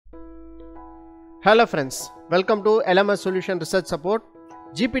Hello friends, welcome to LMS Solution Research Support.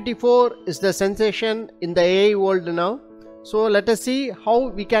 GPT-4 is the sensation in the AI world now. So let us see how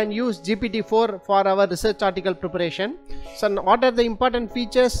we can use GPT-4 for our research article preparation. So what are the important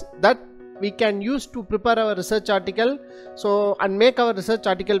features that we can use to prepare our research article and make our research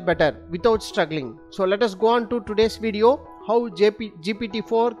article better without struggling. So let us go on to today's video, how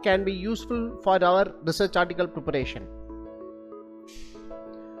GPT-4 can be useful for our research article preparation.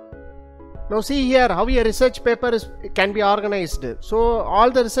 Now see here how a research paper can be organized. So all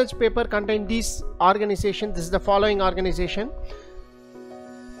the research paper contain these organizations. This is the following organization: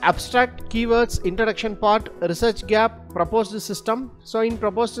 abstract, keywords, introduction part, research gap, proposed system. So in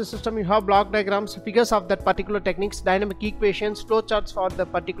proposed system you have block diagrams, figures of that particular techniques, dynamic equations, flow charts for the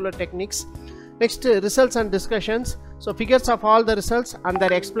particular techniques. Next, results and discussions. So figures of all the results and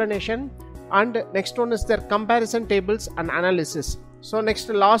their explanation. And next one is their comparison tables and analysis. So next,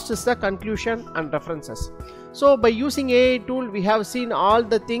 last is the conclusion and references. So by using AI tool, we have seen all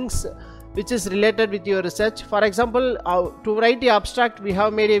the things which is related with your research. For example, to write the abstract, we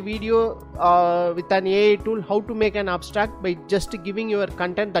have made a video with an AI tool how to make an abstract. By just giving your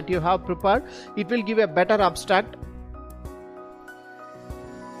content that you have prepared, it will give a better abstract.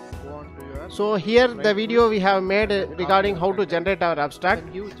 So here the video we have made regarding how to generate our abstract.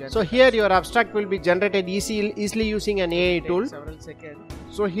 So here your abstract will be generated easily using an AI tool.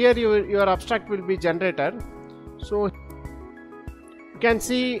 So here your abstract will be generated. So you can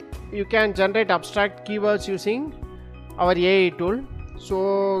see you can generate abstract keywords using our AI tool.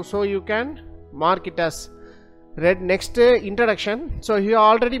 So you can mark it as read. Next, introduction. So you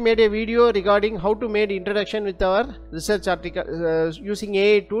already made a video regarding how to make introduction with our research article using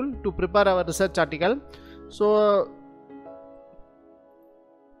AI tool to prepare our research article. So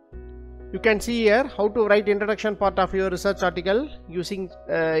you can see here how to write introduction part of your research article using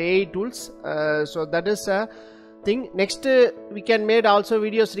AI tools. So that is a thing. Next, we can make also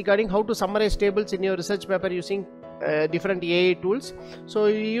videos regarding how to summarize tables in your research paper using different AI tools. So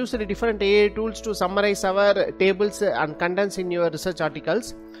you use the different AI tools to summarize our tables and contents in your research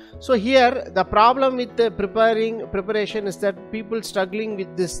articles. So here the problem with the preparation is that people struggling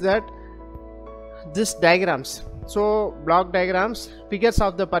with this diagrams. So block diagrams, figures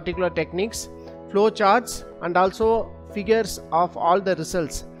of the particular techniques, flow charts, and also figures of all the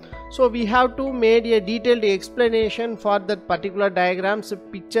results. So we have to make a detailed explanation for that particular diagrams,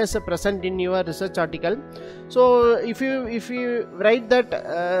 pictures present in your research article. So if you write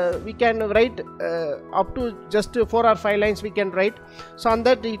that, we can write up to just 4 or 5 lines we can write. So on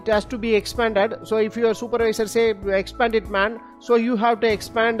that it has to be expanded. So if your supervisor say expand it man, so you have to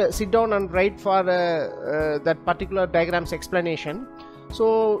expand, sit down and write for that particular diagrams explanation.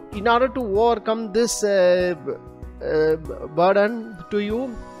 So in order to overcome this burden to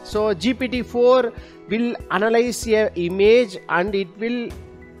you, so GPT-4 will analyze a image and it will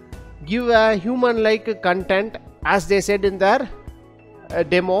give a human-like content as they said in their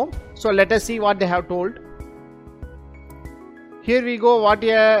demo. So let us see what they have told. Here we go what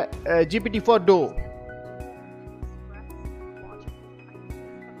a GPT-4 do.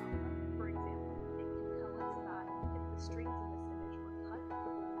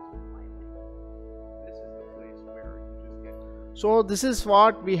 So this is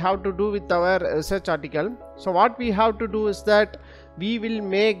what we have to do with our research article. So what we have to do is that we will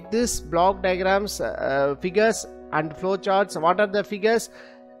make this block diagrams, figures and flow charts. What are the figures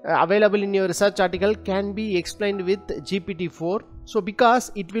available in your research article can be explained with GPT-4. So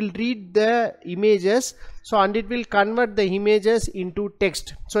because it will read the images, so and it will convert the images into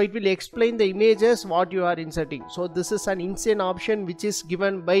text. So it will explain the images what you are inserting. So this is an insane option which is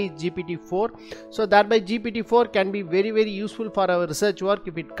given by GPT-4. So thereby GPT-4 can be very useful for our research work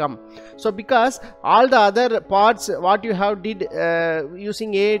if it come. So because all the other parts what you have did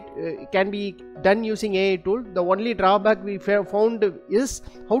using AI can be done using AI tool. The only drawback we found is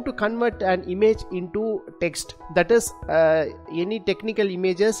how to convert an image into text. That is any technical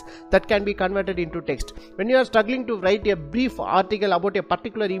images that can be converted into text. When you are struggling to write a brief article about a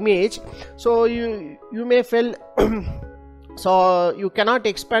particular image, so you may feel so you cannot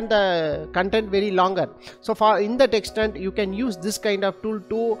expand the content very longer. So for in that extent you can use this kind of tool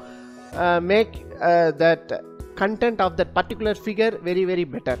to make that content of that particular figure very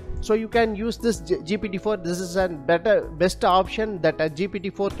better. So you can use this GPT-4. This is a best option that a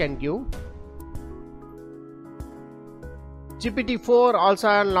GPT-4 can give. GPT-4 also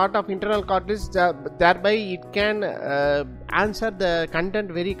has a lot of internal cortex, thereby it can answer the content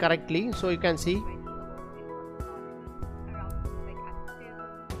very correctly. So you can see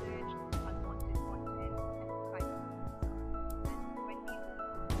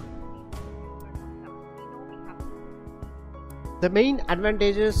The main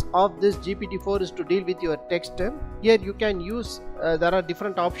advantages of this GPT-4 is to deal with your text. Here you can use, there are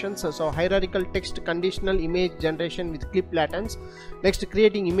different options. So hierarchical text, conditional image generation with clip latents. Next,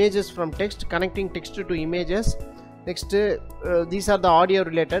 creating images from text, connecting text to images. Next, these are the audio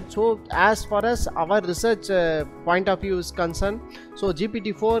related. So as far as our research point of view is concerned, so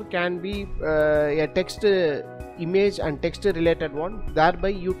GPT-4 can be a text, image and text related one. Thereby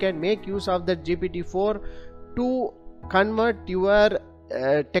you can make use of the GPT-4 to convert your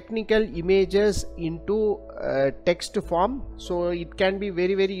technical images into text form. So it can be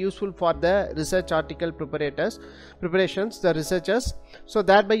very useful for the research article preparations, the researchers. So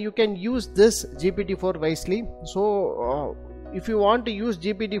thereby you can use this GPT-4 wisely. So if you want to use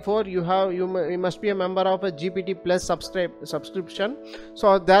GPT-4, you must be a member of a GPT Plus subscription.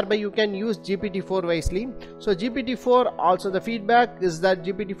 So thereby you can use GPT-4 wisely. So GPT-4 also, the feedback is that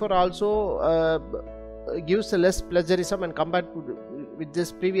GPT-4 also gives less plagiarism and compared with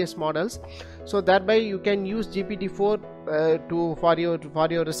this previous models. So thereby you can use GPT-4 for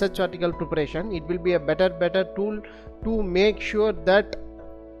your research article preparation. It will be a better tool to make sure that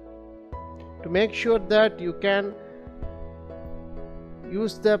you can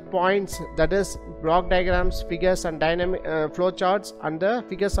use the points, that is block diagrams, figures and dynamic flowcharts and the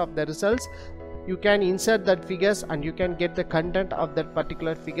figures of the results. You can insert that figures and you can get the content of that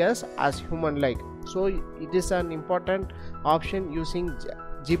particular figures as human like. So it is an important option using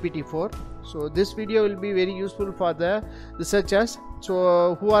GPT-4. So this video will be very useful for the researchers,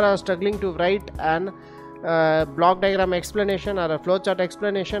 so who are struggling to write an block diagram explanation or a flowchart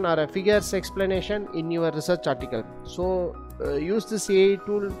explanation or a figures explanation in your research article. So use this AI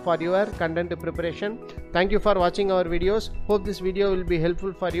tool for your content preparation. Thank you for watching our videos. Hope this video will be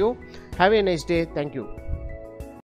helpful for you. Have a nice day. Thank you.